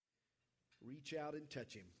Reach out and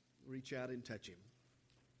touch him. Reach out and touch him.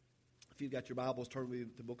 If you've got your Bibles, turn with me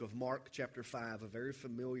to the book of Mark, chapter 5, a very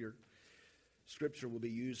familiar scripture we'll be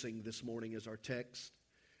using this morning as our text.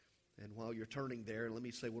 And while you're turning there, let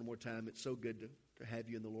me say one more time, it's so good to have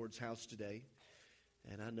you in the Lord's house today.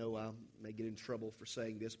 And I know I may get in trouble for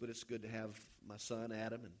saying this, but it's good to have my son,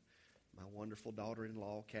 Adam, and my wonderful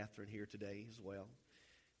daughter-in-law, Catherine, here today as well.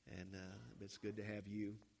 And it's good to have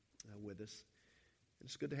you with us. And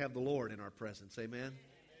it's good to have the Lord in our presence. Amen?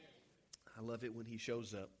 I love it when He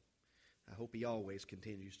shows up. I hope He always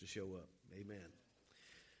continues to show up. Amen.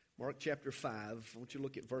 Mark chapter 5, I want you to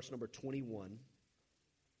look at verse number 21.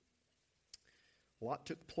 A lot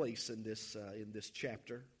took place in this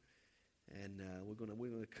chapter, and we're going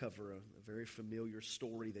to cover a very familiar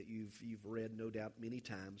story that you've read, no doubt, many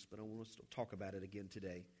times, but I want us to talk about it again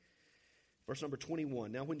today. Verse number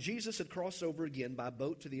 21. Now when Jesus had crossed over again by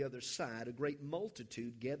boat to the other side, a great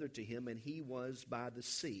multitude gathered to him, and he was by the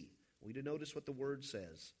sea. We need to notice what the word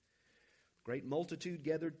says. Great multitude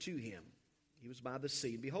gathered to him. He was by the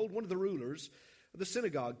sea. And behold, one of the rulers of the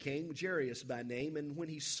synagogue came, Jairus by name, and when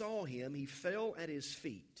he saw him, he fell at his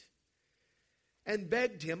feet and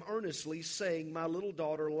begged him earnestly, saying, My little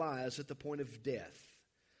daughter lies at the point of death.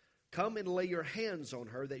 Come and lay your hands on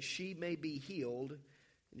her, that she may be healed,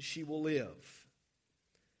 and she will live.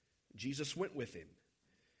 Jesus went with him,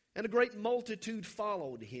 and a great multitude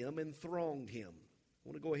followed him and thronged him. I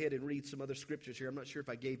want to go ahead and read some other scriptures here. I'm not sure if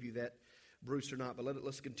I gave you that, Bruce, or not, but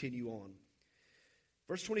let's continue on.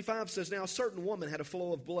 Verse 25 says, Now a certain woman had a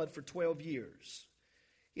flow of blood for 12 years.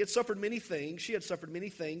 She had suffered many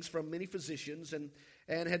things from many physicians, and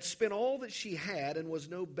had spent all that she had, and was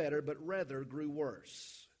no better, but rather grew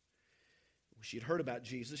worse. When she had heard about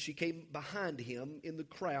Jesus, she came behind him in the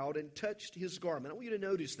crowd and touched his garment. I want you to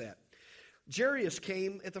notice that. Jairus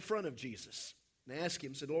came at the front of Jesus and asked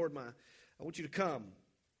him, said, Lord, I want you to come.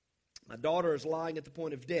 My daughter is lying at the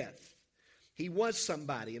point of death. He was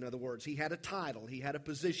somebody, in other words. He had a title. He had a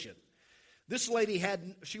position. This lady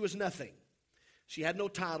she was nothing. She had no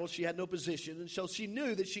title. She had no position. And so she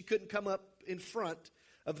knew that she couldn't come up in front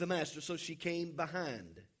of the master. So she came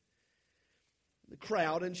behind the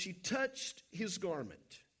crowd and she touched his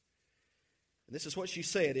garment. And this is what she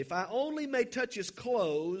said. If I only may touch his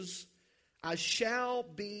clothes, I shall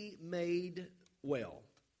be made well.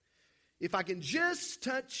 If I can just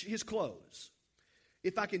touch his clothes,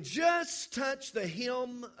 if I can just touch the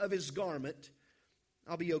hem of his garment,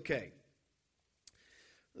 I'll be okay.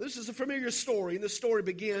 This is a familiar story, and this story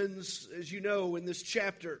begins, as you know, in this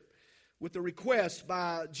chapter with the request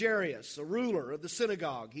by Jairus, a ruler of the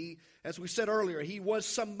synagogue. He, as we said earlier, he was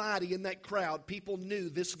somebody in that crowd. People knew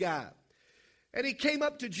this guy. And he came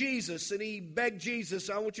up to Jesus and he begged Jesus,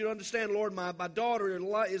 I want you to understand, Lord, my daughter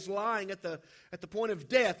is lying at the point of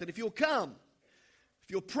death. And if you'll come,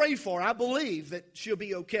 if you'll pray for her, I believe that she'll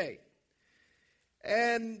be okay.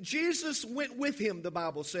 And Jesus went with him, the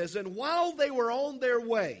Bible says. And while they were on their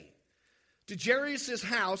way to Jairus'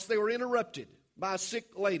 house, they were interrupted by a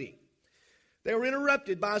sick lady. They were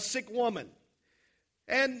interrupted by a sick woman.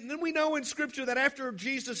 And then we know in Scripture that after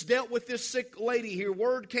Jesus dealt with this sick lady here,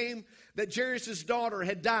 word came that Jairus' daughter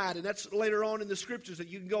had died. And that's later on in the Scriptures that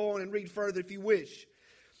you can go on and read further if you wish.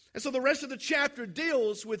 And so the rest of the chapter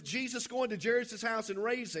deals with Jesus going to Jairus' house and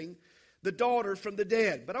raising the daughter from the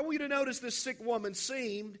dead. But I want you to notice this sick woman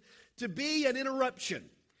seemed to be an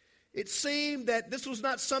interruption. It seemed that this was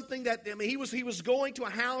not something that, he was going to a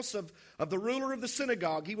house of the ruler of the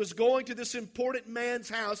synagogue. He was going to this important man's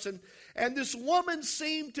house. And this woman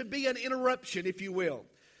seemed to be an interruption, if you will,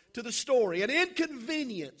 to the story. An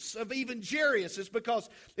inconvenience of even Jairus is because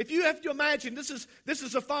if you have to imagine, this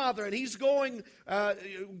is a father and he's going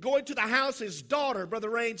to the house. His daughter, Brother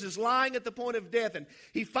Raines, is lying at the point of death. And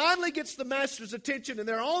he finally gets the master's attention and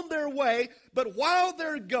they're on their way. But while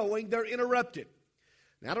they're going, they're interrupted.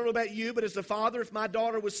 Now, I don't know about you, but as a father, if my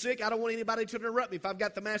daughter was sick, I don't want anybody to interrupt me if I've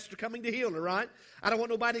got the master coming to heal her, right? I don't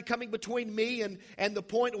want nobody coming between me and the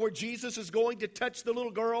point where Jesus is going to touch the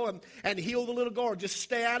little girl and heal the little girl. Just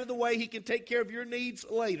stay out of the way. He can take care of your needs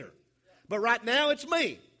later. But right now, it's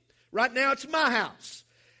me. Right now, it's my house.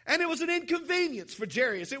 And it was an inconvenience for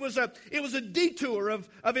Jairus. It was a detour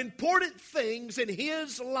of important things in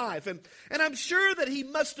his life. And I'm sure that he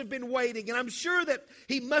must have been waiting. And I'm sure that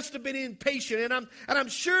he must have been impatient. And I'm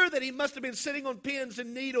sure that he must have been sitting on pins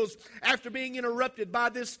and needles after being interrupted by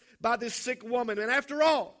this sick woman. And after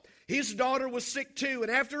all, His daughter was sick too. And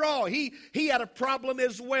after all, he had a problem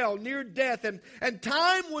as well, near death. And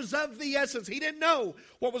time was of the essence. He didn't know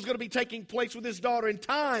what was going to be taking place with his daughter. And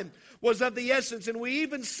time was of the essence. And we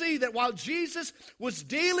even see that while Jesus was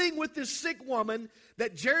dealing with this sick woman,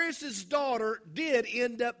 that Jairus' daughter did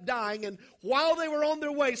end up dying. And while they were on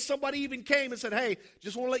their way, somebody even came and said, hey,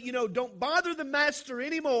 just want to let you know, don't bother the master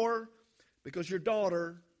anymore because your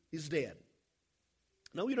daughter is dead.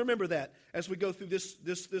 Now, we remember that as we go through this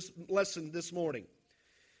lesson this morning.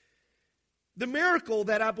 The miracle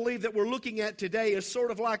that I believe that we're looking at today is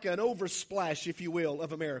sort of like an oversplash, if you will,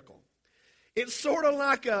 of a miracle. It's sort of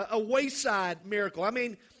like a wayside miracle. I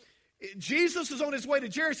mean, Jesus is on his way to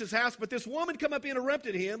Jairus' house, but this woman come up and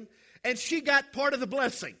interrupted him, and she got part of the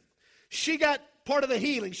blessing. She got part of the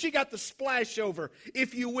healing. She got the splash over,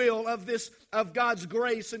 if you will, of God's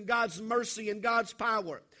grace and God's mercy and God's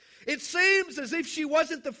power. It seems as if she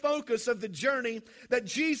wasn't the focus of the journey that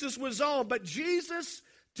Jesus was on, but Jesus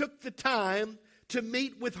took the time to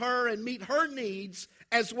meet with her and meet her needs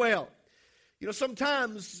as well. You know,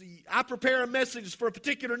 sometimes I prepare a message for a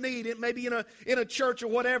particular need, it may be in a church or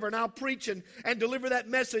whatever, and I'll preach and deliver that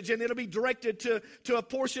message, and it'll be directed to a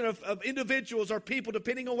portion of individuals or people,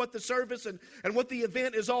 depending on what the service and what the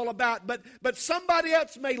event is all about. But somebody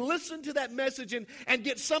else may listen to that message and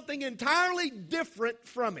get something entirely different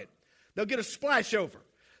from it. They'll get a splash over.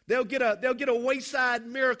 They'll get a wayside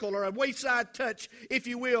miracle or a wayside touch, if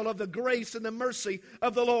you will, of the grace and the mercy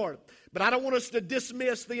of the Lord. But I don't want us to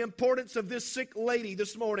dismiss the importance of this sick lady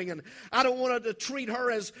this morning. And I don't want to treat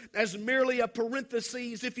her as merely a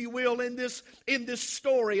parenthesis, if you will, in this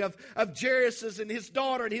story of Jairus and his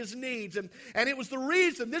daughter and his needs. And it was the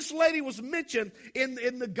reason this lady was mentioned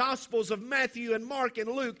in the Gospels of Matthew and Mark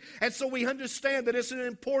and Luke. And so we understand that it's an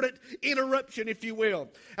important interruption, if you will.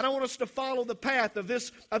 And I want us to follow the path of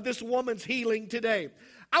this woman's healing today.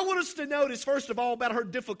 I want us to notice, first of all, about her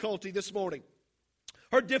difficulty this morning.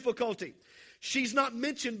 Her difficulty. She's not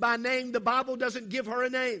mentioned by name. The Bible doesn't give her a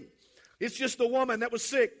name. It's just the woman that was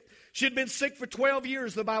sick. She had been sick for 12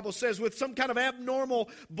 years, the Bible says, with some kind of abnormal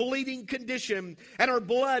bleeding condition. And her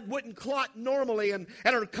blood wouldn't clot normally. And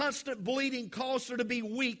her constant bleeding caused her to be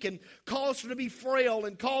weak and caused her to be frail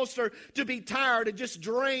and caused her to be tired and just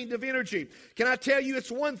drained of energy. Can I tell you, it's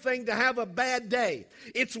one thing to have a bad day.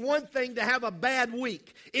 It's one thing to have a bad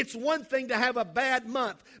week. It's one thing to have a bad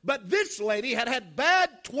month. But this lady had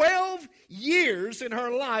bad 12 years in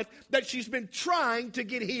her life that she's been trying to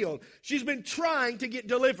get healed. She's been trying to get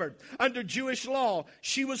delivered. Under Jewish law,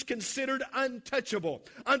 she was considered untouchable.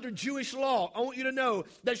 Under Jewish law, I want you to know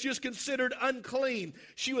that she was considered unclean.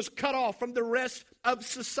 She was cut off from the rest of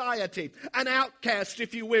society, an outcast,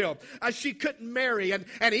 if you will. She couldn't marry, and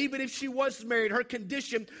even if she was married, her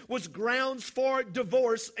condition was grounds for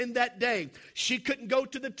divorce in that day. She couldn't go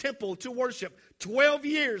to the temple to worship. 12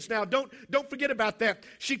 years now. Don't forget about that.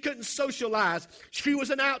 She couldn't socialize. She was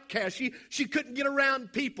an outcast. She couldn't get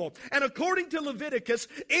around people. And according to Leviticus,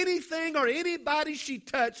 anything or anybody she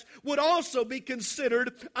touched would also be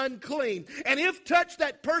considered unclean. And if touched,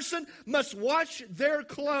 that person must wash their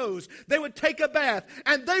clothes. They would take a bath,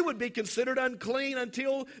 and they would be considered unclean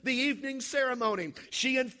until the evening ceremony.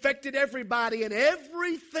 She infected everybody and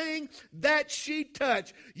everything that she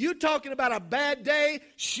touched. You talking about a bad day?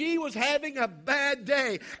 She was having a bad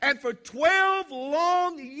day. And for 12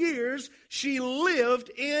 long years, she lived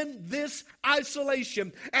in this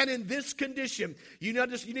isolation and in this condition. You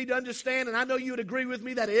need to understand, and I know you would agree with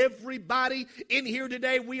me, that everybody in here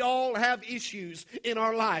today, we all have issues in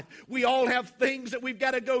our life. We all have things that we've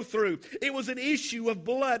got to go through. It was an issue of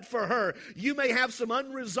blood for her. You may have some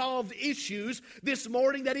unresolved issues this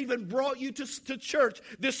morning that even brought you to church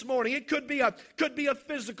this morning. It could be a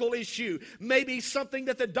physical issue. Maybe something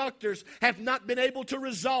that the doctors have not been able to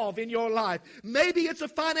resolve in your life. Maybe it's a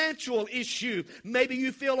financial issue. Maybe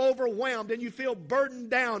you feel overwhelmed and you feel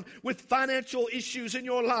burdened down with financial issues in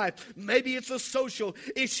your life. Maybe it's a social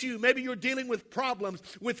issue. Maybe you're dealing with problems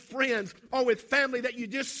with friends or with family that you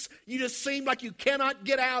just seem like you cannot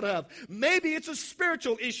get out of. Maybe it's a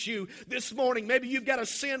spiritual issue this morning. Maybe you've got a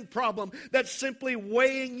sin problem that's simply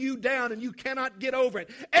weighing you down and you cannot get over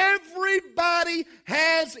it. Everybody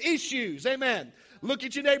has issues. Amen. Look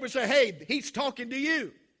at your neighbor and say, hey, he's talking to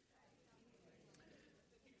you.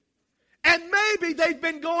 And maybe they've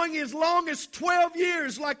been going as long as 12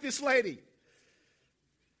 years like this lady.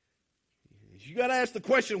 You got to ask the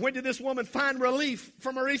question, when did this woman find relief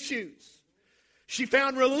from her issues? She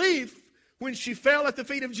found relief when she fell at the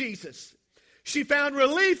feet of Jesus. She found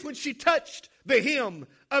relief when she touched the hem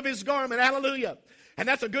of his garment. Hallelujah. And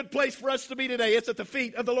that's a good place for us to be today. It's at the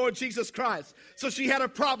feet of the Lord Jesus Christ. So she had a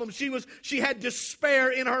problem. She had despair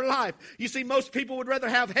in her life. You see, most people would rather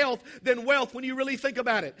have health than wealth when you really think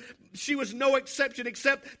about it. She was no exception,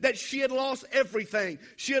 except that she had lost everything.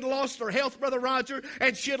 She had lost her health, Brother Roger,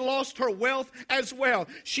 and she had lost her wealth as well.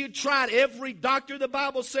 She had tried every doctor, the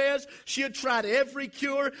Bible says. She had tried every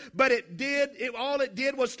cure, but all it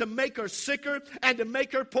did was to make her sicker and to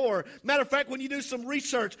make her poor. Matter of fact, when you do some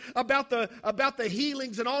research about the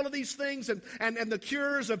healings and all of these things and the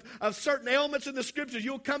cures of certain ailments in the Scriptures,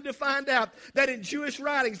 you'll come to find out that in Jewish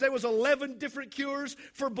writings there was 11 different cures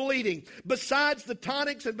for bleeding. Besides the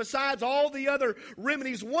tonics and besides all the other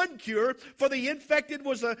remedies, one cure for the infected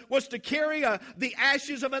was to carry the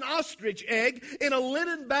ashes of an ostrich egg in a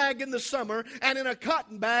linen bag in the summer and in a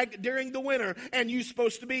cotton bag during the winter, and you're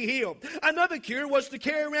supposed to be healed. Another cure was to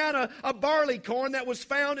carry around a barley corn that was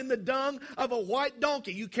found in the dung of a white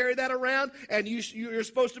donkey. You carry that around and you're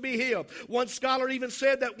supposed to be healed. One scholar even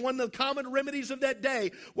said that one of the common remedies of that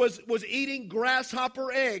day was eating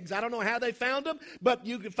grasshopper eggs. I don't know how they found them, but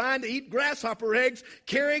you could eat grasshopper eggs.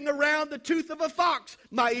 Carrying around the tooth of a fox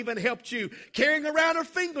might even help you. Carrying around a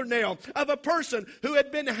fingernail of a person who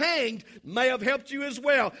had been hanged may have helped you as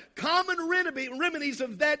well. Common remedies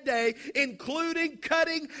of that day, including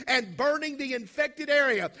cutting and burning the infected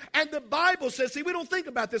area. And the Bible says, see, we don't think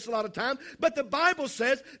about this a lot of time, but the Bible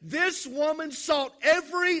says this woman sought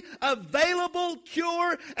every available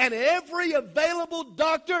cure and every available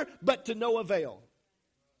doctor, but to no avail.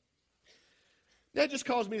 That just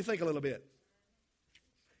caused me to think a little bit.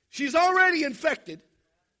 She's already infected.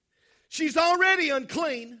 She's already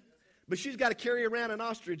unclean, but she's got to carry around an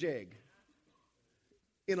ostrich egg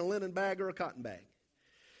in a linen bag or a cotton bag.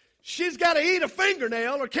 She's got to eat a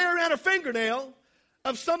fingernail or carry around a fingernail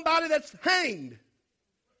of somebody that's hanged.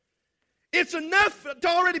 It's enough to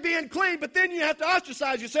already be unclean, but then you have to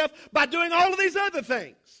ostracize yourself by doing all of these other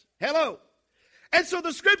things. Hello. And so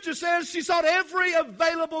the Scripture says she sought every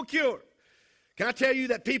available cure. Can I tell you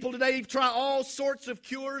that people today try all sorts of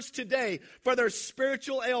cures today for their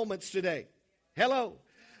spiritual ailments today? Hello.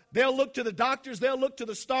 They'll look to the doctors. They'll look to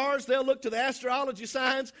the stars. They'll look to the astrology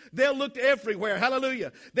signs. They'll look to everywhere.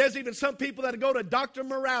 Hallelujah. There's even some people that go to Dr.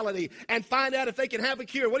 Morality and find out if they can have a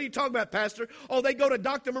cure. What are you talking about, Pastor? Oh, they go to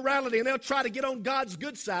Dr. Morality and they'll try to get on God's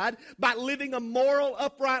good side by living a moral,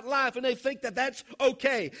 upright life, and they think that that's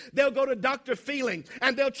okay. They'll go to Dr. Feeling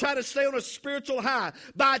and they'll try to stay on a spiritual high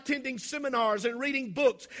by attending seminars and reading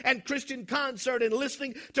books and Christian concert and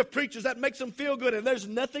listening to preachers that makes them feel good. And there's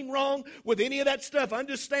nothing wrong with any of that stuff.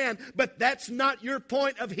 Understand. But that's not your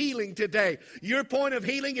point of healing today. Your point of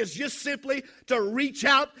healing is just simply to reach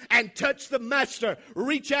out and touch the Master.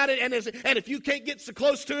 Reach out and if you can't get so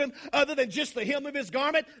close to Him other than just the hem of His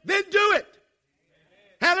garment, then do it.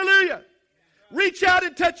 Amen. Hallelujah. Reach out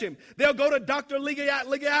and touch Him. They'll go to Dr.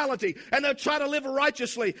 Legality and they'll try to live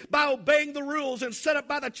righteously by obeying the rules and set up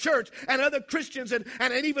by the church and other Christians and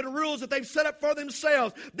even rules that they've set up for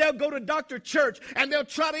themselves. They'll go to Dr. Church and they'll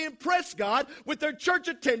try to impress God with their church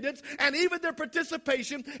attendance and even their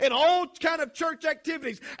participation in all kind of church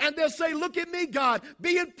activities. And they'll say, look at me, God.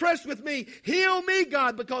 Be impressed with me. Heal me,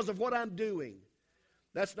 God, because of what I'm doing.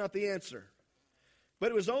 That's not the answer. But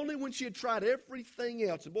it was only when she had tried everything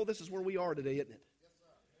else. And boy, this is where we are today, isn't it?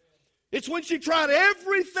 It's when she tried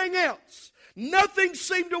everything else. Nothing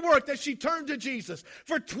seemed to work that she turned to Jesus.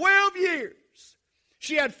 For 12 years,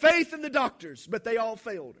 she had faith in the doctors, but they all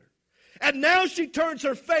failed her. And now she turns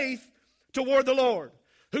her faith toward the Lord,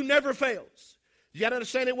 who never fails. You got to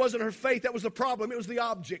understand, it wasn't her faith that was the problem. It was the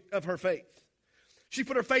object of her faith. She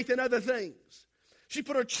put her faith in other things. She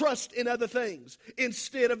put her trust in other things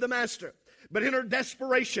instead of the Master. But in her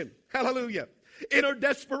desperation, hallelujah, in her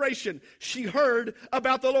desperation, she heard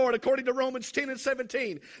about the Lord. According to Romans 10 and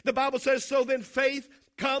 17, the Bible says, so then faith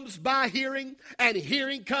comes by hearing, and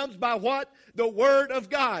hearing comes by what? The Word of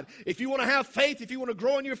God. If you want to have faith, if you want to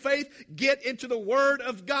grow in your faith, get into the Word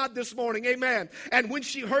of God this morning. Amen. And when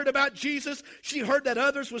she heard about Jesus, she heard that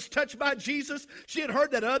others was touched by Jesus. She had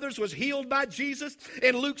heard that others was healed by Jesus.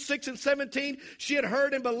 In Luke 6 and 17, she had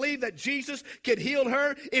heard and believed that Jesus could heal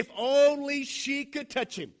her if only she could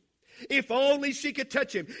touch Him. If only she could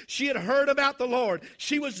touch Him. She had heard about the Lord.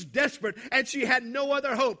 She was desperate and she had no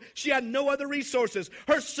other hope. She had no other resources.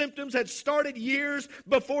 Her symptoms had started years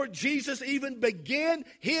before Jesus even began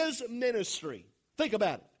His ministry. Think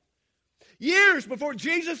about it. Years before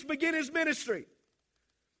Jesus began His ministry.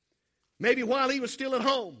 Maybe while He was still at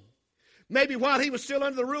home. Maybe while He was still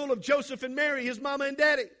under the rule of Joseph and Mary, His mama and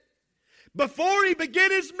daddy. Before He began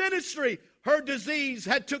His ministry, her disease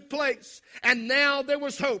had took place, and now there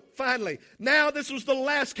was hope, finally. Now this was the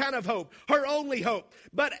last kind of hope, her only hope.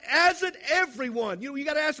 But hasn't everyone, you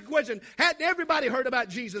got to ask the question, hadn't everybody heard about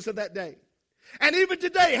Jesus of that day? And even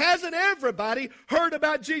today, hasn't everybody heard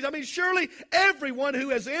about Jesus? I mean, surely everyone who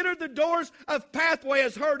has entered the doors of Pathway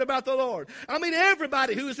has heard about the Lord. I mean,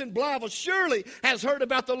 everybody who is in Blytheville surely has heard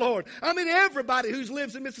about the Lord. I mean, everybody who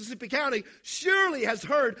lives in Mississippi County surely has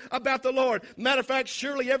heard about the Lord. Matter of fact,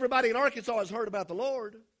 surely everybody in Arkansas has heard about the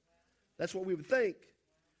Lord. That's what we would think.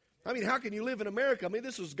 I mean, how can you live in America? I mean,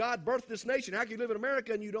 this was God birthed this nation. How can you live in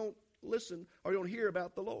America and you don't listen or you don't hear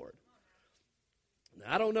about the Lord?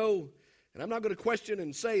 Now, I don't know. And I'm not going to question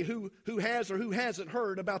and say who has or who hasn't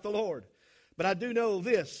heard about the Lord. But I do know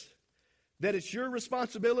this, that it's your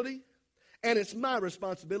responsibility and it's my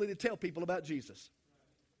responsibility to tell people about Jesus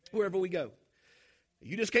wherever we go.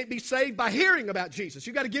 You just can't be saved by hearing about Jesus.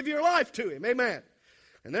 You've got to give your life to Him. Amen.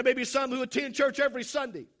 And there may be some who attend church every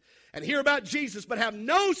Sunday and hear about Jesus but have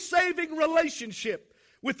no saving relationship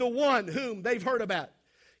with the one whom they've heard about.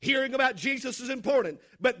 Hearing about Jesus is important,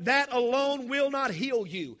 but that alone will not heal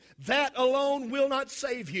you. That alone will not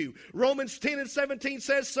save you. Romans 10:17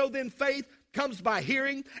 says, so then faith comes by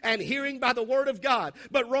hearing, and hearing by the word of God.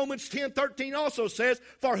 But Romans 10:13 also says,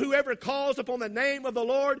 for whoever calls upon the name of the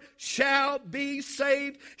Lord shall be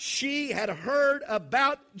saved. She had heard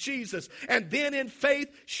about Jesus, and then in faith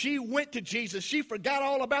she went to Jesus. She forgot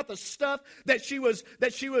all about the stuff that she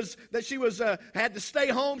had to stay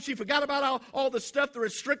home. She forgot about all the stuff, the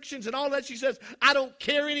restrictions and all that. She says, I don't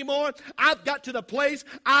care anymore. I've got to the place.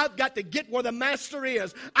 I've got to get where the Master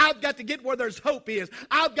is. I've got to get where there's hope is.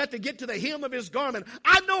 I've got to get to the hem of His garment.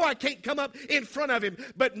 I know I can't come up in front of Him,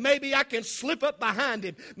 but maybe I can slip up behind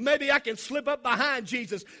Him. Maybe I can slip up behind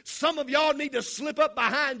Jesus. Some of y'all need to slip up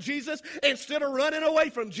behind Jesus instead of running away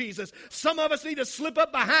from Jesus. Some of us need to slip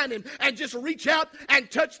up behind Him and just reach out and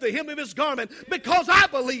touch the hem of His garment, because I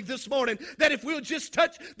believe this morning that if we'll just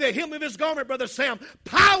touch the hem of His garment, Brother Sam,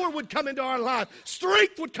 power would come into our life.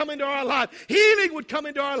 Strength would come into our life. Healing would come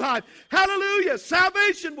into our life. Hallelujah.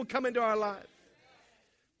 Salvation will come into our life.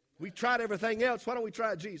 We've tried everything else. Why don't we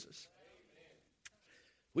try Jesus?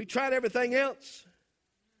 We tried everything else.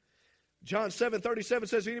 John 7:37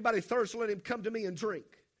 says, if anybody thirsts, let him come to me and drink.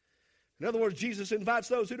 In other words, Jesus invites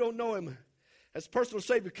those who don't know Him as personal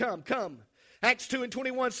Savior, come. Acts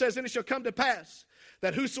 2:21 says, and it shall come to pass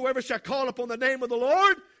that whosoever shall call upon the name of the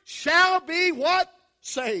Lord shall be what?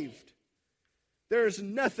 Saved. There is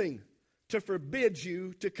nothing to forbid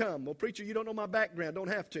you to come. Well, preacher, you don't know my background. Don't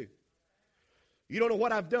have to. You don't know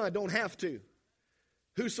what I've done. Don't have to.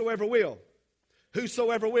 Whosoever will.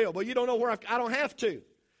 Whosoever will. Well, you don't know where I don't have to.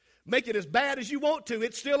 Make it as bad as you want to.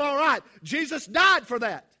 It's still all right. Jesus died for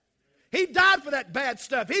that. He died for that bad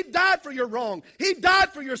stuff. He died for your wrong. He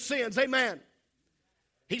died for your sins. Amen.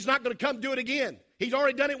 He's not going to come do it again. He's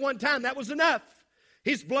already done it one time. That was enough.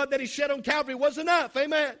 His blood that He shed on Calvary was enough.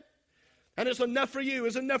 Amen. And it's enough for you.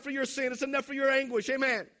 It's enough for your sin. It's enough for your anguish.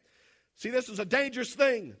 Amen. See, this was a dangerous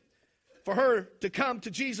thing. For her to come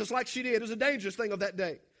to Jesus like she did. It was a dangerous thing of that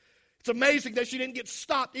day. It's amazing that she didn't get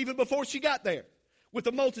stopped even before she got there with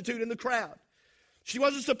the multitude and the crowd. She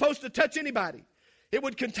wasn't supposed to touch anybody. It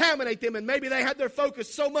would contaminate them, and maybe they had their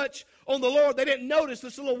focus so much on the Lord they didn't notice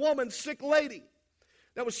this little woman, sick lady,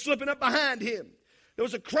 that was slipping up behind Him. There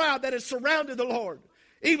was a crowd that had surrounded the Lord.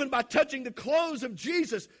 Even by touching the clothes of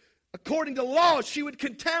Jesus, according to law, she would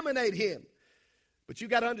contaminate Him. But you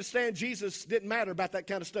got to understand, Jesus didn't matter about that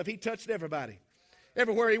kind of stuff. He touched everybody.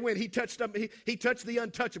 Everywhere He went, He touched them. He touched the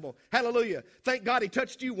untouchable. Hallelujah. Thank God He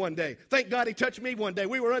touched you one day. Thank God He touched me one day.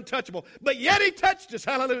 We were untouchable. But yet He touched us.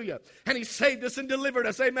 Hallelujah. And He saved us and delivered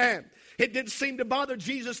us. Amen. It didn't seem to bother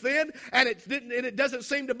Jesus then, and it doesn't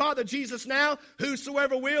seem to bother Jesus now.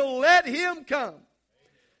 Whosoever will, let him come.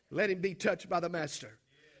 Let him be touched by the Master.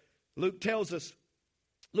 Luke tells us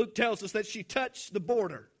that she touched the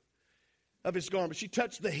border of His garment. She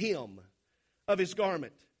touched the hem of His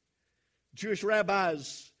garment. Jewish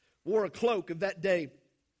rabbis wore a cloak of that day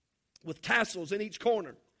with tassels in each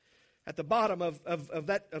corner at the bottom of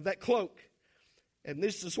that cloak. And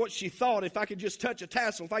this is what she thought, if I could just touch a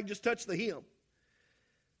tassel, if I could just touch the hem.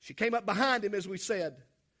 She came up behind Him, as we said.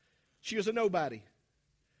 She was a nobody.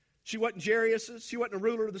 She wasn't Jairus'. She wasn't a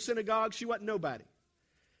ruler of the synagogue. She wasn't nobody.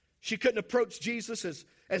 She couldn't approach Jesus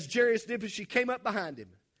as Jairus did, but she came up behind Him.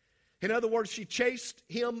 In other words, she chased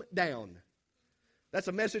Him down. That's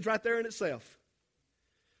a message right there in itself.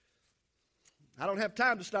 I don't have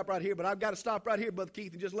time to stop right here, but I've got to stop right here, Brother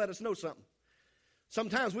Keith, and just let us know something.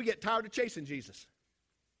 Sometimes we get tired of chasing Jesus.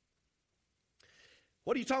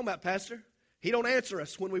 What are you talking about, Pastor? He don't answer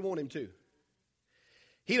us when we want Him to.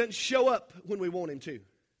 He doesn't show up when we want Him to.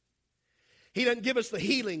 He doesn't give us the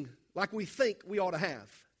healing like we think we ought to have.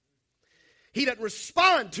 He doesn't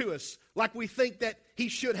respond to us like we think that He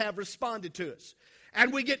should have responded to us.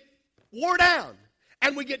 And we get wore down,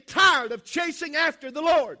 and we get tired of chasing after the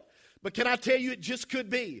Lord. But can I tell you, it just could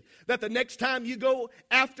be that the next time you go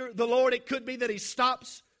after the Lord, it could be that He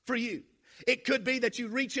stops for you. It could be that you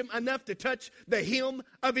reach Him enough to touch the hem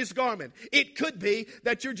of His garment. It could be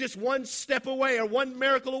that you're just one step away or one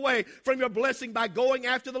miracle away from your blessing by going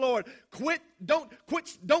after the Lord.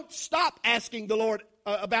 Don't stop asking the Lord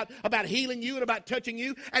about healing you and about touching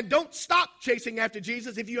you. And don't stop chasing after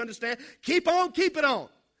Jesus, if you understand. Keep on keeping on.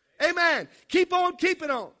 Amen. Keep on keeping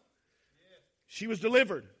on. She was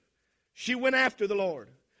delivered. She went after the Lord.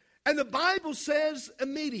 And the Bible says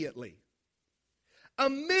immediately,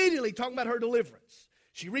 talking about her deliverance,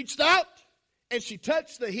 she reached out and she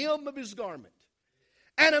touched the hem of His garment.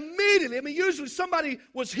 And immediately, usually somebody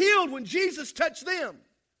was healed when Jesus touched them.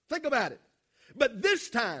 Think about it. But this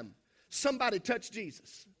time, somebody touched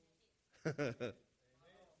Jesus. Let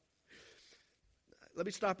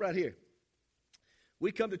me stop right here.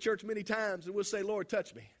 We come to church many times and we'll say, Lord,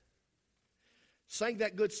 touch me. Sing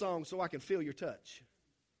that good song so I can feel your touch.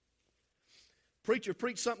 Preacher,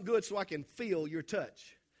 preach something good so I can feel your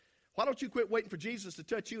touch. Why don't you quit waiting for Jesus to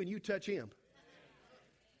touch you and you touch Him?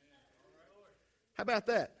 How about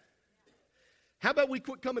that? How about we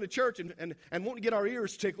quit coming to church and want to get our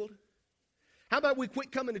ears tickled? How about we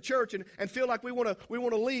quit coming to church and feel like we want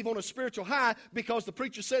to leave on a spiritual high because the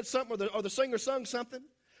preacher said something or the singer sung something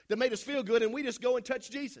that made us feel good, and we just go and touch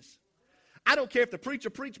Jesus? I don't care if the preacher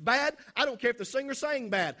preached bad. I don't care if the singer sang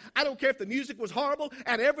bad. I don't care if the music was horrible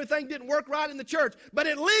and everything didn't work right in the church. But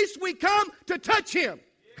at least we come to touch Him.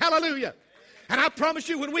 Hallelujah. And I promise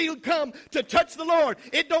you, when we come to touch the Lord,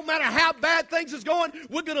 it don't matter how bad things is going,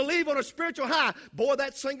 we're going to leave on a spiritual high. Boy,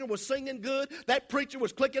 that singer was singing good. That preacher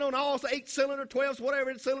was clicking on all 8-cylinder, 12s,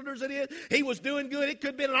 whatever cylinders it is. He was doing good. It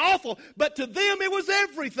could have been awful. But to them, it was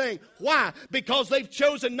everything. Why? Because they've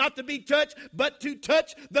chosen not to be touched, but to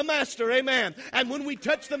touch the Master. Amen. And when we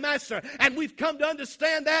touch the Master, and we've come to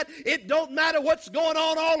understand that, it don't matter what's going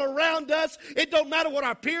on all around us. It don't matter what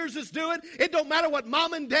our peers is doing. It don't matter what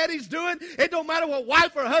mom and daddy's doing. It don't matter what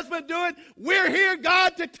wife or husband doing. We're here,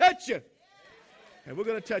 God, to touch you. And we're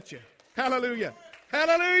going to touch you. Hallelujah.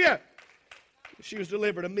 Hallelujah. She was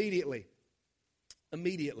delivered immediately.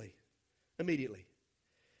 Immediately. Immediately.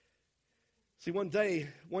 See, one day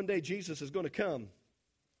Jesus is going to come,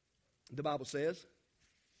 the Bible says.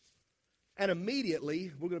 And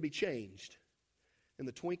immediately we're going to be changed in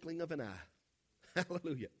the twinkling of an eye.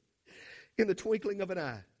 Hallelujah. In the twinkling of an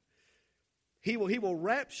eye. He will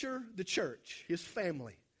rapture the church, His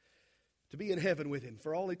family, to be in heaven with Him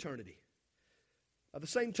for all eternity. By the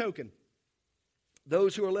same token,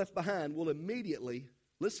 those who are left behind will immediately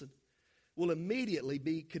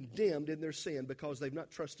be condemned in their sin because they've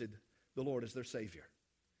not trusted the Lord as their Savior.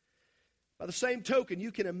 By the same token,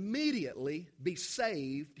 you can immediately be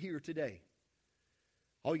saved here today.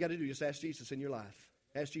 All you got to do is just ask Jesus in your life.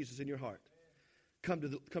 Ask Jesus in your heart. Come to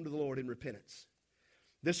the Lord in repentance.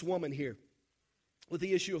 This woman here, with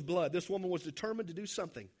the issue of blood, this woman was determined to do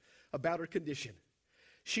something about her condition.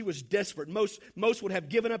 She was desperate. Most would have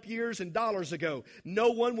given up years and dollars ago.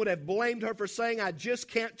 No one would have blamed her for saying, I just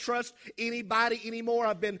can't trust anybody anymore.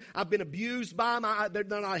 I've been abused by them. They're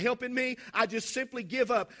not helping me. I just simply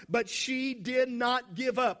give up. But she did not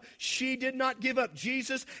give up. She did not give up.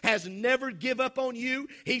 Jesus has never give up on you.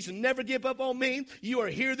 He's never give up on me. You are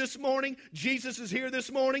here this morning. Jesus is here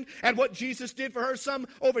this morning. And what Jesus did for her some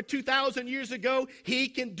over 2,000 years ago, He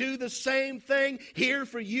can do the same thing here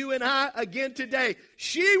for you and I again today.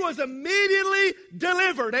 She was immediately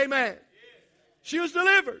delivered. Amen. She was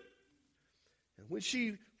delivered. And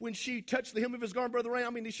when she touched the hem of His garment, Brother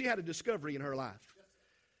Ray, she had a discovery in her life.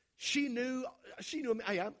 She knew,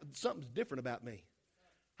 hey, something's different about me.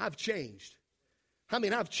 I've changed.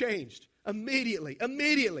 I've changed. Immediately.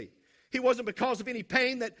 It wasn't because of any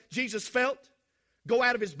pain that Jesus felt go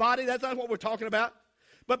out of His body. That's not what we're talking about.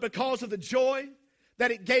 But because of the joy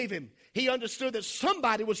that it gave Him. He understood that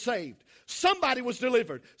somebody was saved. Somebody was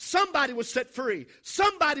delivered. Somebody was set free.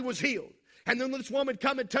 Somebody was healed. And then when this woman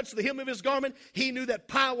come and touched the hem of His garment, he knew that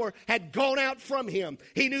power had gone out from him.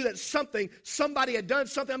 He knew that somebody had done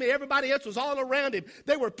something. Everybody else was all around him.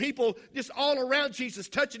 There were people just all around Jesus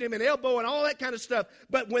touching him and elbowing and all that kind of stuff.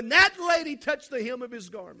 But when that lady touched the hem of His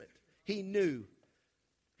garment, he knew.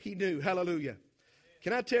 He knew. Hallelujah.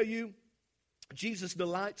 Can I tell you, Jesus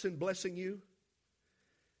delights in blessing you.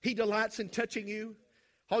 He delights in touching you.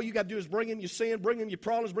 All you got to do is bring him your sin, bring him your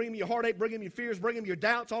problems, bring him your heartache, bring him your fears, bring him your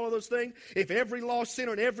doubts, all of those things. If every lost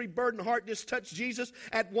sinner and every burdened heart just touched Jesus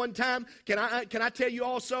at one time, can I tell you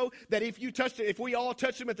also that if we all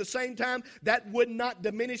touched him at the same time, that would not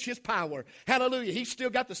diminish his power. Hallelujah. He's still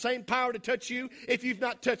got the same power to touch you if you've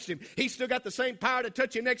not touched him. He's still got the same power to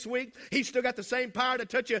touch you next week. He's still got the same power to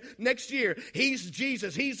touch you next year. He's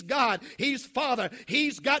Jesus. He's God. He's Father.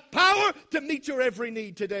 He's got power to meet your every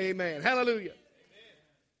need today. Amen. Hallelujah.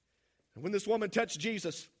 And when this woman touched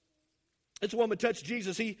Jesus,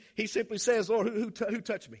 he simply says, Lord, who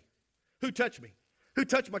touched me? Who touched me? Who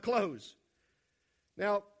touched my clothes?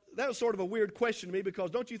 Now, that was sort of a weird question to me,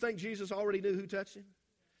 because don't you think Jesus already knew who touched him?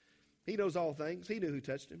 He knows all things. He knew who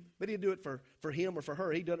touched him. But he didn't do it for him or for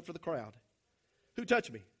her. He did it for the crowd. Who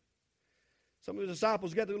touched me? Some of the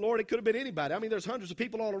disciples got to the Lord. It could have been anybody. I mean, there's hundreds of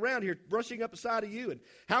people all around here brushing up beside of you. And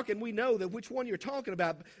how can we know that which one you're talking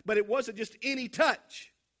about? But it wasn't just any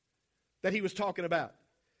touch that he was talking about,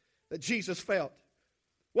 that Jesus felt.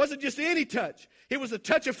 It wasn't just any touch. It was a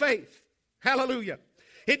touch of faith. Hallelujah.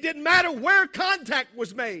 It didn't matter where contact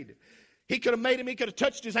was made. He could have made him, he could have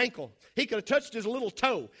touched his ankle. He could have touched his little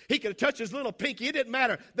toe. He could have touched his little pinky. It didn't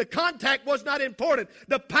matter. The contact was not important.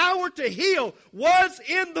 The power to heal was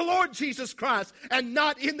in the Lord Jesus Christ and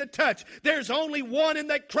not in the touch. There's only one in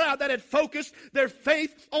that crowd that had focused their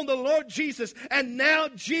faith on the Lord Jesus. And now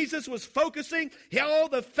Jesus was focusing all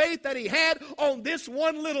the faith that he had on this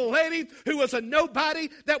one little lady who was a nobody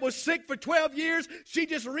that was sick for 12 years. She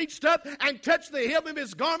just reached up and touched the hem of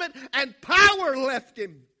his garment, and power left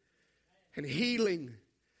him. And healing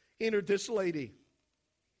entered this lady.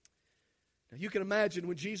 Now you can imagine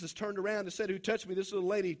when Jesus turned around and said, who touched me? This little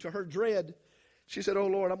lady, to her dread, she said, oh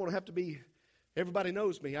Lord, I'm going to have to be, everybody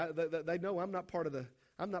knows me. They know I'm not part of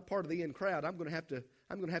the in crowd. I'm going to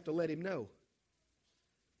have to let him know.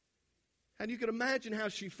 And you can imagine how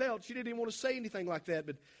she felt. She didn't even want to say anything like that,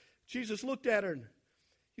 but Jesus looked at her, and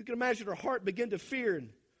you can imagine her heart began to fear.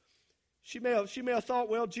 And she may have thought,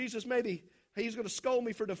 well, Jesus, maybe he's going to scold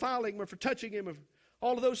me for defiling him or for touching him, or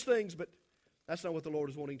all of those things, but that's not what the Lord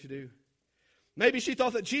is wanting to do. Maybe she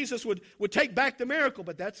thought that Jesus would take back the miracle,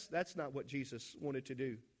 but that's not what Jesus wanted to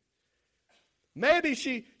do. Maybe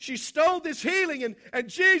she stole this healing and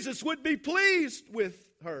Jesus would be pleased with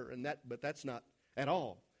her, but that's not at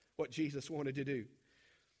all what Jesus wanted to do.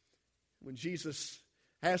 When Jesus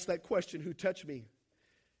asked that question, who touched me?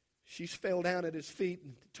 She fell down at his feet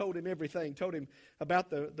and told him everything, told him about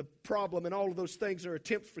the problem and all of those things, her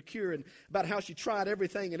attempts for cure, and about how she tried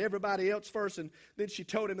everything and everybody else first. And then she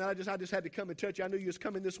told him that I just had to come and touch you. I knew you was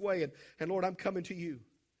coming this way, and Lord, I'm coming to you.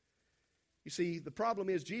 You see, the problem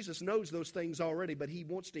is Jesus knows those things already, but he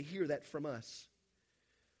wants to hear that from us.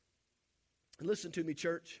 And listen to me,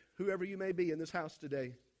 church, whoever you may be in this house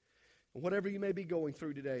today, whatever you may be going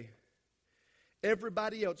through today,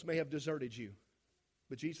 everybody else may have deserted you.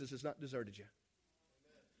 But Jesus has not deserted you.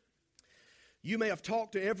 You may have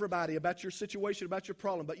talked to everybody about your situation, about your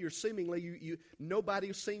problem, but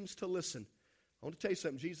nobody seems to listen. I want to tell you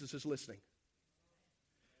something. Jesus is listening.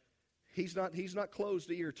 He's not closed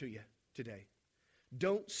the ear to you today.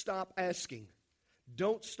 Don't stop asking.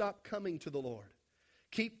 Don't stop coming to the Lord.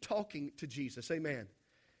 Keep talking to Jesus. Amen.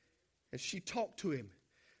 And she talked to him.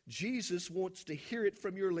 Jesus wants to hear it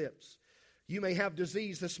from your lips. You may have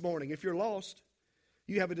disease this morning. If you're lost,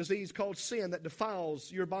 you have a disease called sin that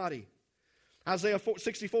defiles your body. Isaiah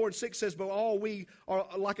 64:6 says, but all we are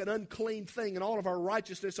like an unclean thing, and all of our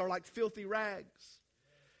righteousness are like filthy rags.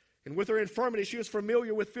 And with her infirmity, she was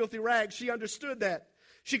familiar with filthy rags. She understood that.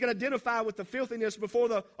 She could identify with the filthiness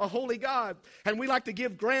before a holy God. And we like to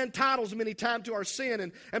give grand titles many times to our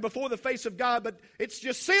sin and before the face of God, but it's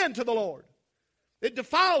just sin to the Lord. It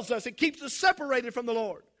defiles us. It keeps us separated from the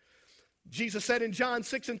Lord. Jesus said in John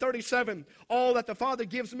 6:37, all that the Father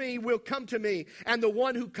gives me will come to me, and the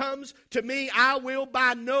one who comes to me I will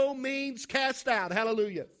by no means cast out.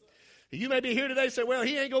 Hallelujah. You may be here today and say, well,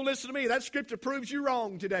 he ain't going to listen to me. That scripture proves you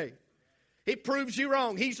wrong today. It proves you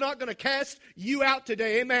wrong. He's not going to cast you out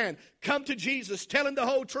today. Amen. Come to Jesus. Tell him the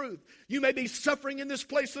whole truth. You may be suffering in this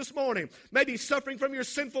place this morning. Maybe suffering from your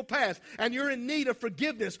sinful past. And you're in need of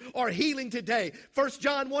forgiveness or healing today. 1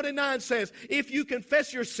 John 1:9 says, if you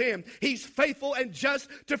confess your sin, he's faithful and just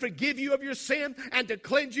to forgive you of your sin and to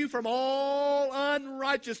cleanse you from all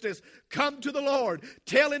unrighteousness. Come to the Lord.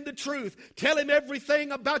 Tell him the truth. Tell him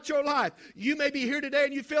everything about your life. You may be here today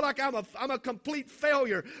and you feel like I'm a complete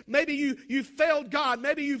failure. Maybe you failed God.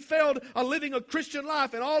 Maybe you failed living a Christian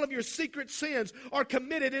life, and all of your secret sins are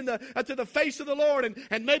committed in the to the face of the Lord,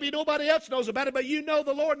 and maybe nobody else knows about it, but you know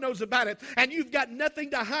the Lord knows about it, and you've got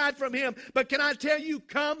nothing to hide from Him. But can I tell you,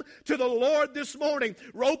 come to the Lord this morning.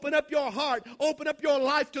 Open up your heart. Open up your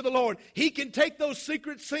life to the Lord. He can take those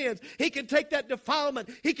secret sins. He can take that defilement.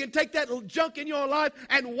 He can take that junk in your life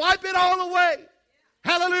and wipe it all away.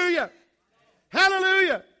 Hallelujah.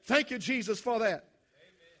 Hallelujah. Thank you, Jesus, for that.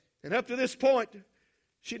 And up to this point,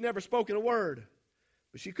 she'd never spoken a word.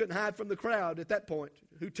 But she couldn't hide from the crowd at that point.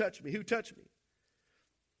 Who touched me? Who touched me?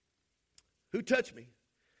 Who touched me?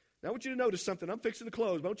 Now I want you to notice something. I'm fixing to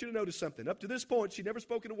close, but I want you to notice something. Up to this point, she'd never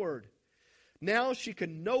spoken a word. Now she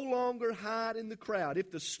can no longer hide in the crowd.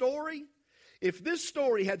 If this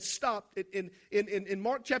story had stopped in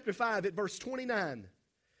Mark chapter 5 at verse 29,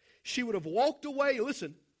 she would have walked away.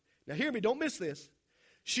 Listen, now hear me, don't miss this.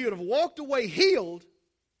 She would have walked away healed,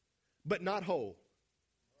 but not whole.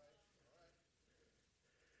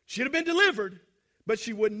 She'd have been delivered, but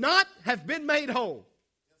she would not have been made whole.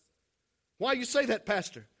 Why you say that,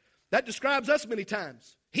 Pastor? That describes us many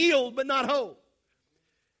times. Healed, but not whole.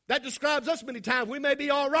 That describes us many times. We may be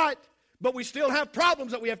all right, but we still have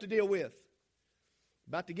problems that we have to deal with.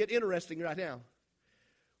 About to get interesting right now.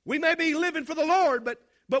 We may be living for the Lord,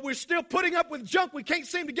 but we're still putting up with junk. We can't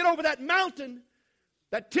seem to get over that mountain,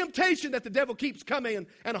 that temptation that the devil keeps coming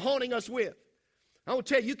and haunting us with. I want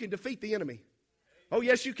to tell you, you can defeat the enemy. Oh,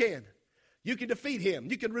 yes, you can. You can defeat him.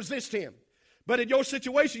 You can resist him. But in your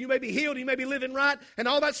situation, you may be healed, you may be living right, and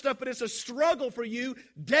all that stuff, but it's a struggle for you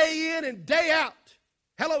day in and day out.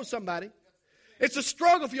 Hello, somebody. It's a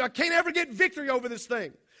struggle for you. I can't ever get victory over this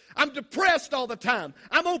thing. I'm depressed all the time.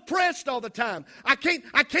 I'm oppressed all the time. I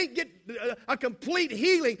can't get a complete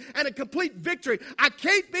healing and a complete victory. I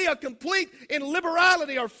can't be a complete in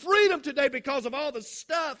liberality or freedom today because of all the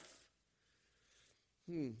stuff.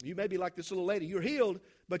 You may be like this little lady. You're healed,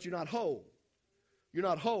 but you're not whole. You're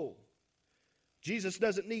not whole. Jesus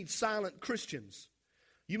doesn't need silent Christians.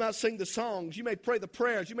 You might sing the songs. You may pray the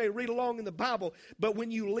prayers. You may read along in the Bible. But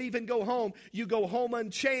when you leave and go home, you go home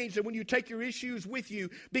unchanged. And when you take your issues with you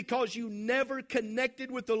because you never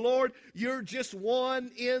connected with the Lord, you're just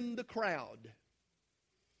one in the crowd.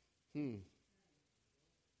 You're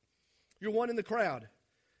one in the crowd.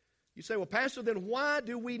 You say, well, Pastor, then why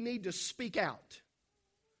do we need to speak out?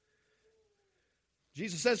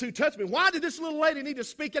 Jesus says, who touched me? Why did this little lady need to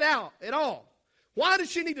speak it out at all? Why did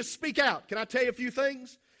she need to speak out? Can I tell you a few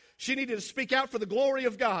things? She needed to speak out for the glory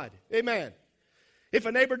of God. Amen. If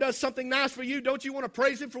a neighbor does something nice for you, don't you want to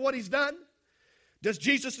praise him for what he's done? Does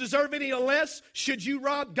Jesus deserve any less? Should you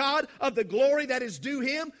rob God of the glory that is due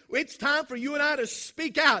him? It's time for you and I to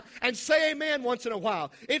speak out and say amen once in a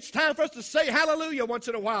while. It's time for us to say hallelujah once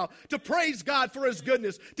in a while, to praise God for his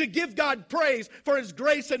goodness, to give God praise for his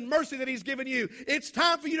grace and mercy that he's given you. It's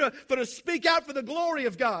time for you to speak out for the glory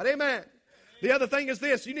of God. Amen. The other thing is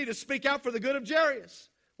this. You need to speak out for the good of Jairus.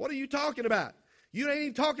 What are you talking about? You ain't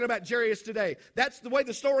even talking about Jairus today. That's the way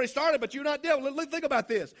the story started, but you're not dealing. Think about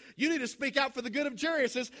this. You need to speak out for the good of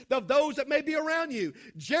Jairus, of those that may be around you.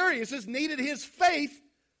 Jairus needed his faith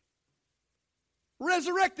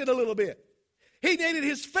resurrected a little bit. He needed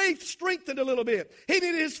his faith strengthened a little bit. He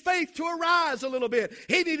needed his faith to arise a little bit.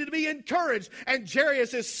 He needed to be encouraged. And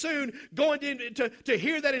Jairus is soon going to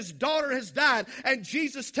hear that his daughter has died. And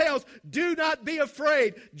Jesus tells, do not be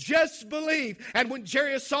afraid. Just believe. And when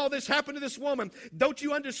Jairus saw this happen to this woman, don't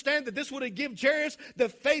you understand that this would have given Jairus the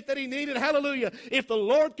faith that he needed? Hallelujah. If the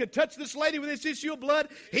Lord could touch this lady with this issue of blood,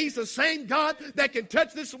 he's the same God that can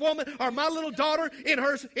touch this woman or my little daughter in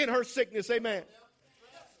her sickness. Amen.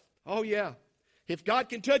 Oh, yeah. If God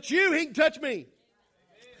can touch you, he can touch me.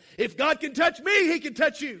 If God can touch me, he can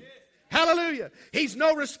touch you. Hallelujah. He's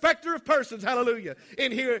no respecter of persons. Hallelujah.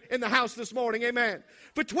 In here in the house this morning. Amen.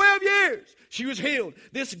 For 12 years, she was healed.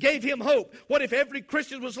 This gave him hope. What if every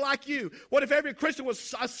Christian was like you? What if every Christian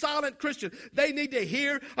was a silent Christian? They need to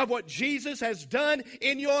hear of what Jesus has done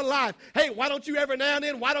in your life. Hey, why don't you every now and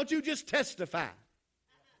then, why don't you just testify?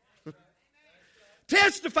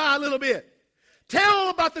 Testify a little bit. Tell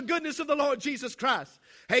about the goodness of the Lord Jesus Christ.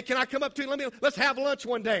 Hey, can I come up to you? Let's have lunch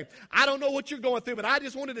one day. I don't know what you're going through, but I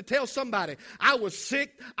just wanted to tell somebody. I was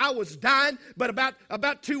sick. I was dying. But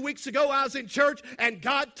about 2 weeks ago, I was in church, and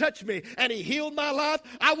God touched me, and he healed my life.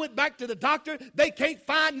 I went back to the doctor. They can't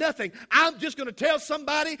find nothing. I'm just going to tell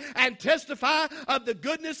somebody and testify of the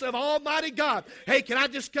goodness of Almighty God. Hey, can I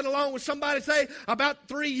just get along with somebody say, about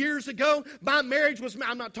 3 years ago, my marriage was,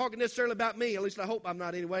 I'm not talking necessarily about me. At least I hope I'm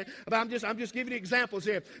not anyway. But I'm just giving you examples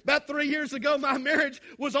here. About 3 years ago, my marriage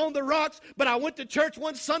was on the rocks, but I went to church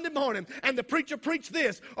one Sunday morning, and the preacher preached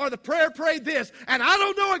this, or the prayer prayed this, and I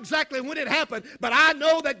don't know exactly when it happened, but I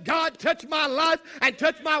know that God touched my life and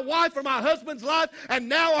touched my wife or my husband's life, and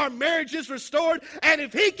now our marriage is restored, and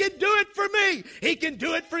if He can do it for me, He can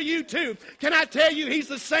do it for you too. Can I tell you, He's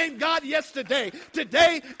the same God yesterday,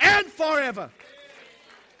 today, and forever.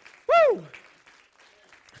 Woo!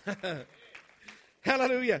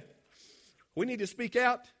 Hallelujah. We need to speak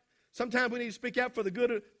out. Sometimes we need to speak out for the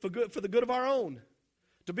good of our own,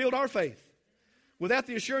 to build our faith. Without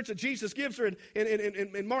the assurance that Jesus gives her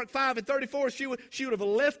in Mark 5:34, she would have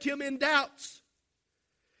left Him in doubts.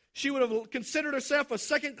 She would have considered herself a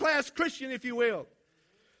second-class Christian, if you will,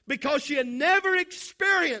 because she had never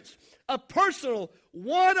experienced a personal,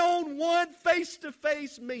 one-on-one,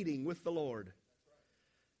 face-to-face meeting with the Lord.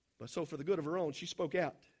 But so for the good of her own, she spoke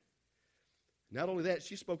out. Not only that,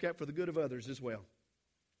 she spoke out for the good of others as well.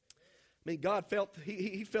 I mean, God felt,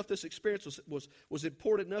 He felt this experience was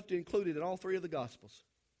important enough to include it in all three of the Gospels.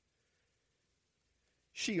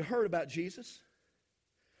 She heard about Jesus,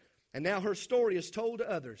 and now her story is told to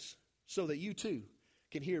others so that you too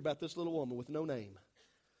can hear about this little woman with no name.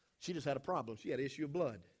 She just had a problem. She had an issue of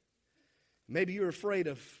blood. Maybe you're afraid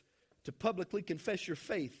to publicly confess your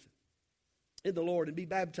faith in the Lord and be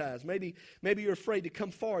baptized. Maybe you're afraid to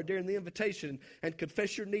come forward during the invitation and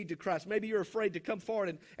confess your need to Christ. Maybe you're afraid to come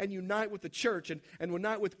forward and unite with the church and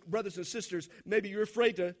unite with brothers and sisters. Maybe you're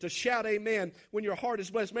afraid to shout amen when your heart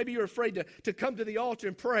is blessed. Maybe you're afraid to come to the altar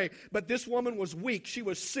and pray. But this woman was weak. She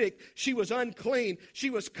was sick. She was unclean.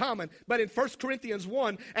 She was common. But in 1 Corinthians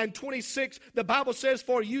 1:26, the Bible says,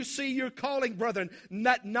 "For you see your calling, brethren,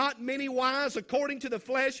 not many wise according to the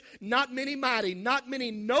flesh, not many mighty, not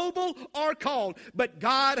many noble or called. But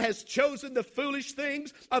God has chosen the foolish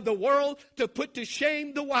things of the world to put to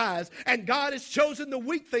shame the wise. And God has chosen the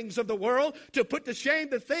weak things of the world to put to shame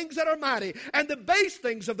the things that are mighty. And the base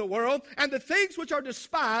things of the world and the things which are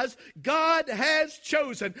despised, God has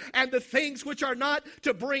chosen. And the things which are not,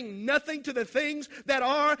 to bring nothing to the things that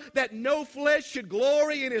are, that no flesh should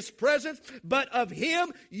glory in His presence. But of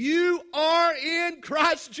Him you are in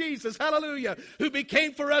Christ Jesus," hallelujah, "who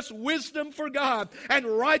became for us wisdom for God and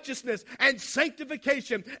righteousness and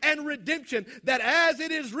sanctification and redemption, that as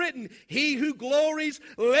it is written, He who glories,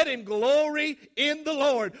 let him glory in the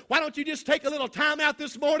Lord." Why don't you just take a little time out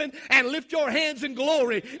this morning and lift your hands in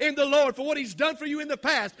glory in the Lord for what He's done for you in the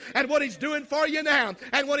past and what He's doing for you now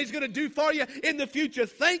and what He's going to do for you in the future.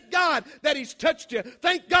 Thank God that He's touched you.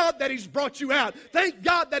 Thank God that He's brought you out. Thank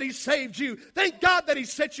God that He's saved you. Thank God that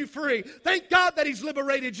He's set you free. Thank God that He's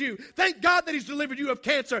liberated you. Thank God that He's delivered you of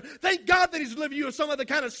cancer. Thank God that He's delivered you of some other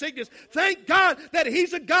kind of sickness. Thank God that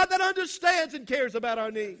He's a God that understands and cares about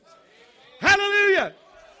our needs. Hallelujah.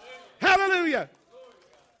 Hallelujah.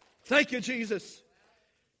 Thank you, Jesus.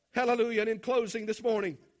 Hallelujah. And in closing this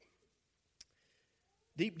morning,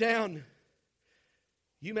 deep down,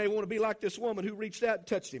 you may want to be like this woman who reached out and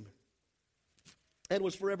touched Him and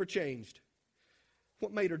was forever changed.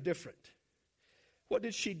 What made her different? What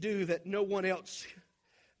did she do that no one else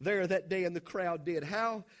there that day in the crowd did?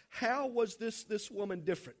 How was this woman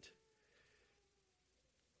different?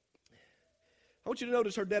 I want you to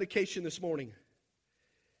notice her dedication this morning.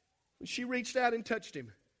 When she reached out and touched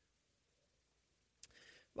Him,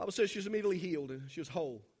 the Bible says she was immediately healed and she was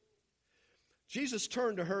whole. Jesus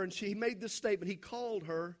turned to her and He made this statement. He called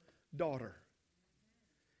her daughter.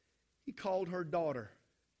 He called her daughter.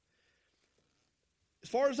 As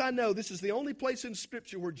far as I know, this is the only place in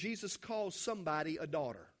Scripture where Jesus calls somebody a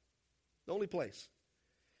daughter. The only place.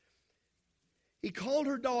 He called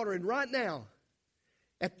her daughter, and right now,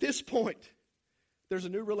 at this point, there's a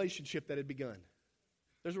new relationship that had begun.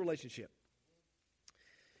 There's a relationship.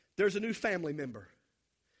 There's a new family member.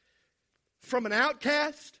 From an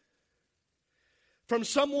outcast, from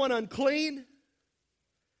someone unclean,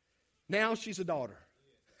 now she's a daughter.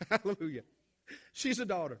 Hallelujah. She's a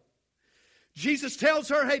daughter. Jesus tells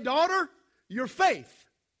her, "Hey, daughter, your faith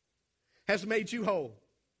has made you whole.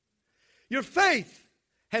 Your faith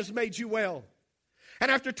has made you well."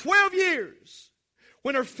 And after 12 years,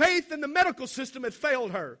 when her faith in the medical system had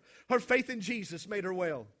failed her, her faith in Jesus made her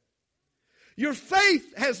well. Your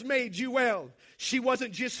faith has made you well. She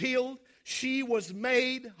wasn't just healed, she was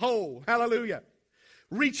made whole. Hallelujah.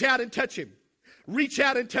 Reach out and touch Him. Reach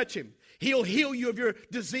out and touch Him. He'll heal you of your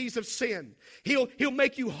disease of sin. He'll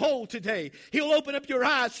make you whole today. He'll open up your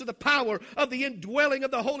eyes to the power of the indwelling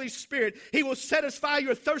of the Holy Spirit. He will satisfy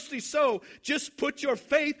your thirsty soul. Just put your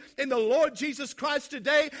faith in the Lord Jesus Christ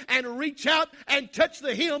today and reach out and touch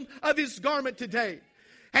the hem of His garment today.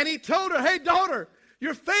 And He told her, "Hey, daughter,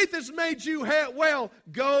 Your faith has made you well.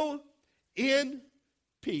 Go in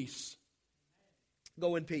peace.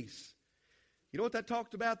 Go in peace. You know what that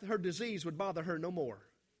talked about? Her disease would bother her no more.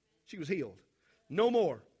 She was healed. No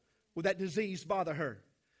more would that disease bother her.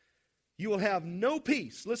 You will have no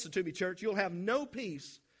peace. Listen to me, church. You'll have no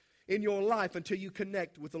peace in your life until you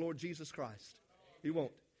connect with the Lord Jesus Christ. You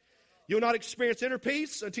won't. You'll not experience inner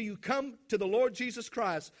peace until you come to the Lord Jesus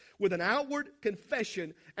Christ with an outward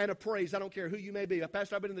confession and a praise. I don't care who you may be.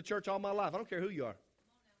 Pastor, I've been in the church all my life. I don't care who you are.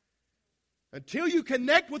 Until you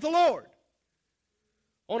connect with the Lord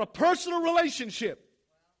on a personal relationship,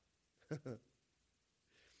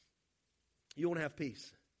 you won't have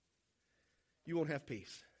peace. You won't have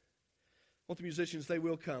peace. I want the musicians, they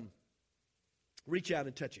will come. Reach out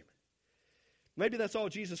and touch Him. Maybe that's all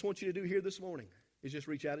Jesus wants you to do here this morning, is just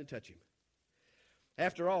reach out and touch Him.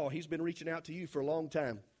 After all, He's been reaching out to you for a long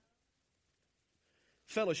time.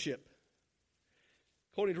 Fellowship.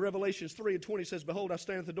 According to Revelations 3:20 says, Behold, I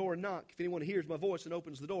stand at the door and knock. If anyone hears my voice and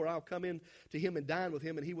opens the door, I'll come in to him and dine with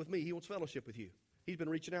him and he with me. He wants fellowship with you. He's been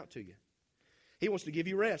reaching out to you. He wants to give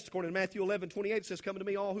you rest. According to Matthew 11:28, it says, Come to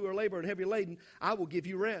me, all who are laboring and heavy laden, I will give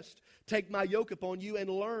you rest. Take my yoke upon you and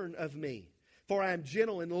learn of me. For I am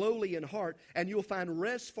gentle and lowly in heart, and you'll find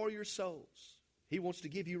rest for your souls. He wants to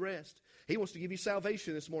give you rest. He wants to give you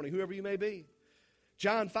salvation this morning, whoever you may be.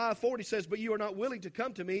 John 5:40 says, But you are not willing to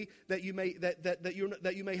come to me that you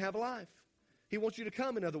may have life. He wants you to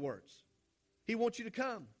come, in other words. He wants you to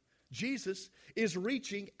come. Jesus is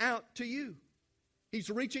reaching out to you. He's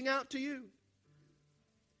reaching out to you.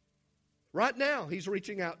 Right now, He's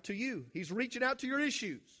reaching out to you. He's reaching out to your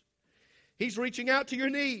issues. He's reaching out to your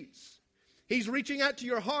needs. He's reaching out to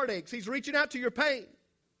your heartaches. He's reaching out to your pain.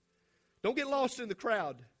 Don't get lost in the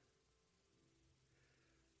crowd.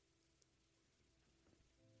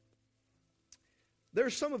 There are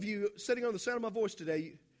some of you sitting on the sound of my voice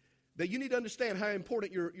today that you need to understand how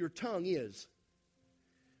important your tongue is.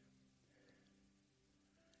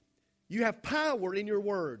 You have power in your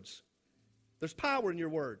words. There's power in your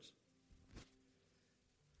words.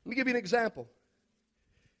 Let me give you an example.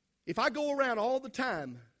 If I go around all the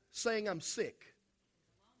time saying I'm sick,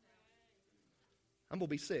 I'm going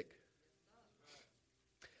to be sick.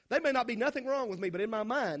 There may not be nothing wrong with me, but in my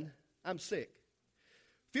mind, I'm sick.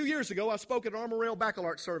 A few years ago, I spoke at an Armor Rail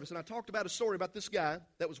Baccalaureate service, and I talked about a story about this guy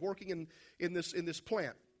that was working in this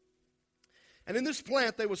plant. And in this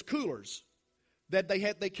plant, there was coolers that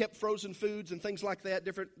they kept frozen foods and things like that,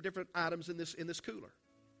 different items in this cooler.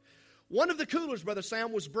 One of the coolers, Brother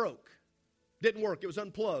Sam, was broke. Didn't work. It was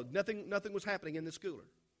unplugged. Nothing was happening in this cooler.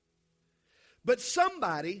 But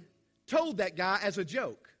somebody told that guy as a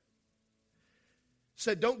joke,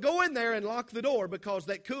 said, don't go in there and lock the door because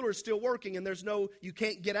that cooler is still working and you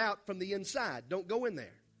can't get out from the inside. Don't go in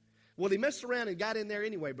there. Well, he messed around and got in there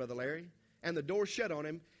anyway, Brother Larry, and the door shut on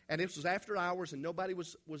him, and this was after hours and nobody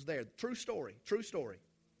was there. True story.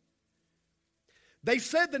 They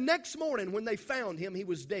said the next morning when they found him, he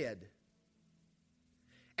was dead.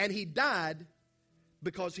 And he died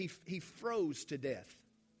because he froze to death.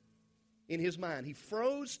 In his mind, he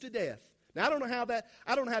froze to death. Now, I don't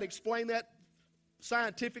know how to explain that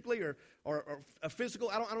scientifically or a physical.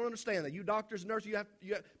 I don't understand that. You doctors and nurses,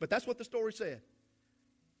 but that's what the story said.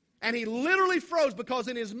 And he literally froze because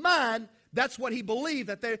in his mind, that's what he believed,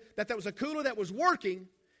 that there was a cooler that was working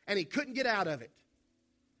and he couldn't get out of it.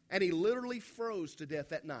 And he literally froze to death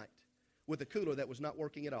that night with a cooler that was not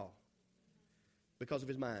working at all because of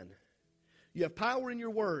his mind. You have power in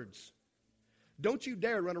your words. Don't you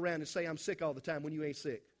dare run around and say, I'm sick all the time when you ain't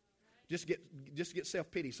sick. Just get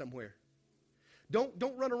self-pity somewhere.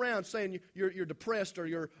 Don't run around saying you're depressed or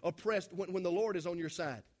you're oppressed when the Lord is on your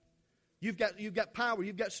side. You've got power.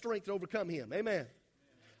 You've got strength to overcome Him. Amen.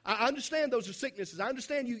 I understand those are sicknesses. I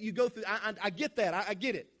understand you go through. I get that. I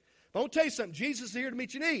get it. But I want to tell you something. Jesus is here to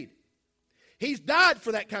meet your need. He's died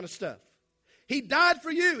for that kind of stuff. He died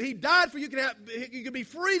for you. He died for you. You can be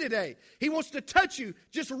free today. He wants to touch you.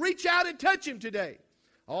 Just reach out and touch Him today.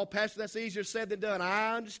 Oh, Pastor, that's easier said than done.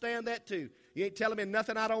 I understand that too. You ain't telling me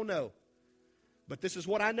nothing I don't know. But this is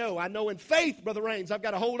what I know. I know in faith, Brother Raines, I've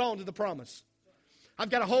got to hold on to the promise. I've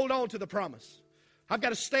got to hold on to the promise. I've got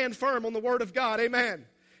to stand firm on the Word of God. Amen.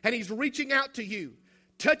 And He's reaching out to you.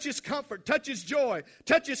 Touch His comfort, touch His joy,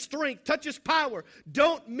 touch His strength, touch His power.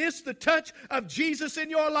 Don't miss the touch of Jesus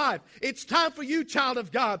in your life. It's time for you, child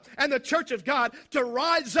of God, and the church of God to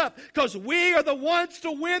rise up because we are the ones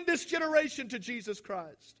to win this generation to Jesus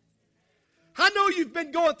Christ. I know you've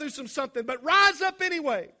been going through something, but rise up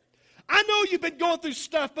anyway. I know you've been going through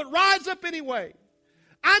stuff, but rise up anyway.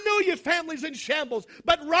 I know your family's in shambles,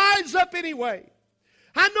 but rise up anyway.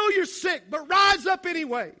 I know you're sick, but rise up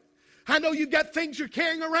anyway. I know you've got things you're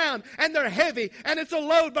carrying around and they're heavy and it's a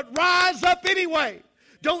load, but rise up anyway.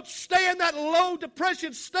 Don't stay in that low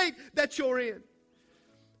depression state that you're in.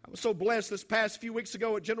 I was so blessed this past few weeks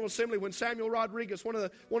ago at General Assembly when Samuel Rodriguez, one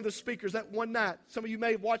of the speakers that one night, some of you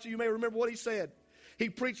may have watched it, you may remember what he said. He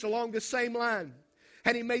preached along the same line.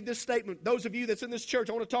 And he made this statement. Those of you that's in this church,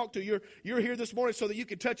 I want to talk to you. You're here this morning so that you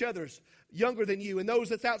can touch others younger than you and those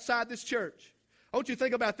that's outside this church. I want you to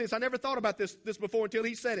think about this. I never thought about this before until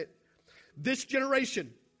he said it. This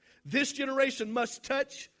generation must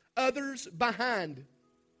touch others behind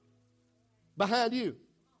you.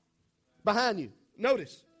 Behind you.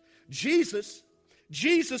 Notice, Jesus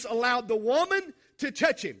allowed the woman to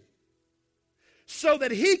touch him so that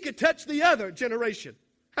he could touch the other generation.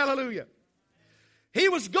 Hallelujah. He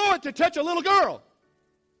was going to touch a little girl.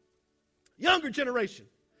 Younger generation.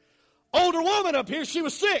 Older woman up here, she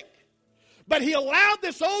was sick. But he allowed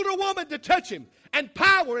this older woman to touch him. And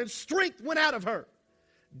power and strength went out of her.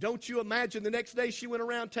 Don't you imagine the next day she went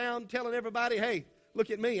around town telling everybody, hey, look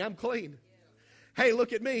at me, I'm clean. Hey,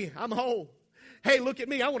 look at me, I'm whole. Hey, look at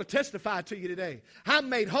me, I want to testify to you today. I'm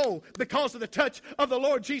made whole because of the touch of the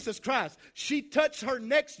Lord Jesus Christ. She touched her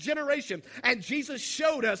next generation, and Jesus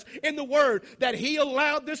showed us in the Word that He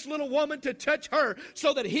allowed this little woman to touch her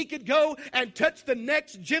so that He could go and touch the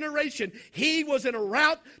next generation. He was in a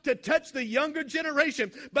route to touch the younger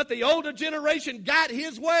generation, but the older generation got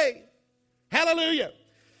His way. Hallelujah.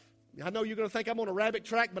 I know you're going to think I'm on a rabbit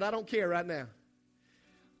track, but I don't care right now.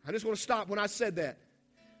 I just want to stop when I said that.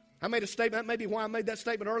 I made a statement, that may be why I made that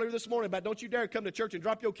statement earlier this morning about don't you dare come to church and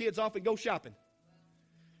drop your kids off and go shopping.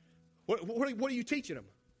 What are you teaching them?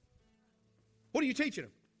 What are you teaching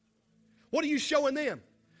them? What are you showing them?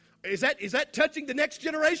 Is that touching the next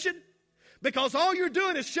generation? Because all you're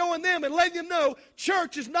doing is showing them and letting them know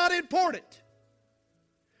church is not important.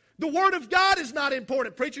 The Word of God is not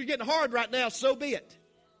important. Preacher, you're getting hard right now, so be it.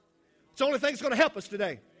 It's the only thing that's going to help us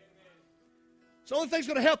today. It's the only thing that's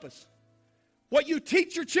going to help us. What you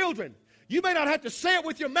teach your children. You may not have to say it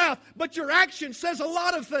with your mouth, but your action says a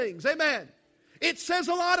lot of things. Amen. It says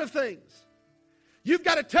a lot of things. You've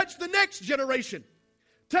got to touch the next generation.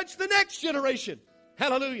 Touch the next generation.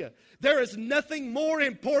 Hallelujah. There is nothing more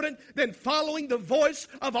important than following the voice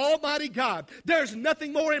of Almighty God. There is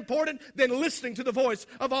nothing more important than listening to the voice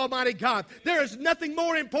of Almighty God. There is nothing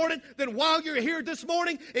more important than while you're here this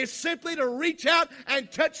morning is simply to reach out and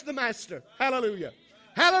touch the Master. Hallelujah.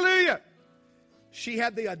 Hallelujah. She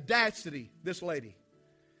had the audacity, this lady.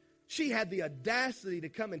 She had the audacity to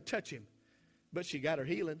come and touch him. But she got her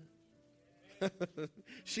healing.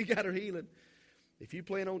 She got her healing. If you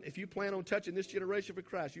plan on touching this generation for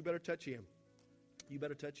Christ, you better touch him. You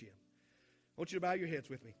better touch him. I want you to bow your heads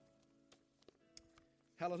with me.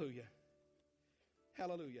 Hallelujah.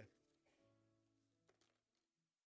 Hallelujah.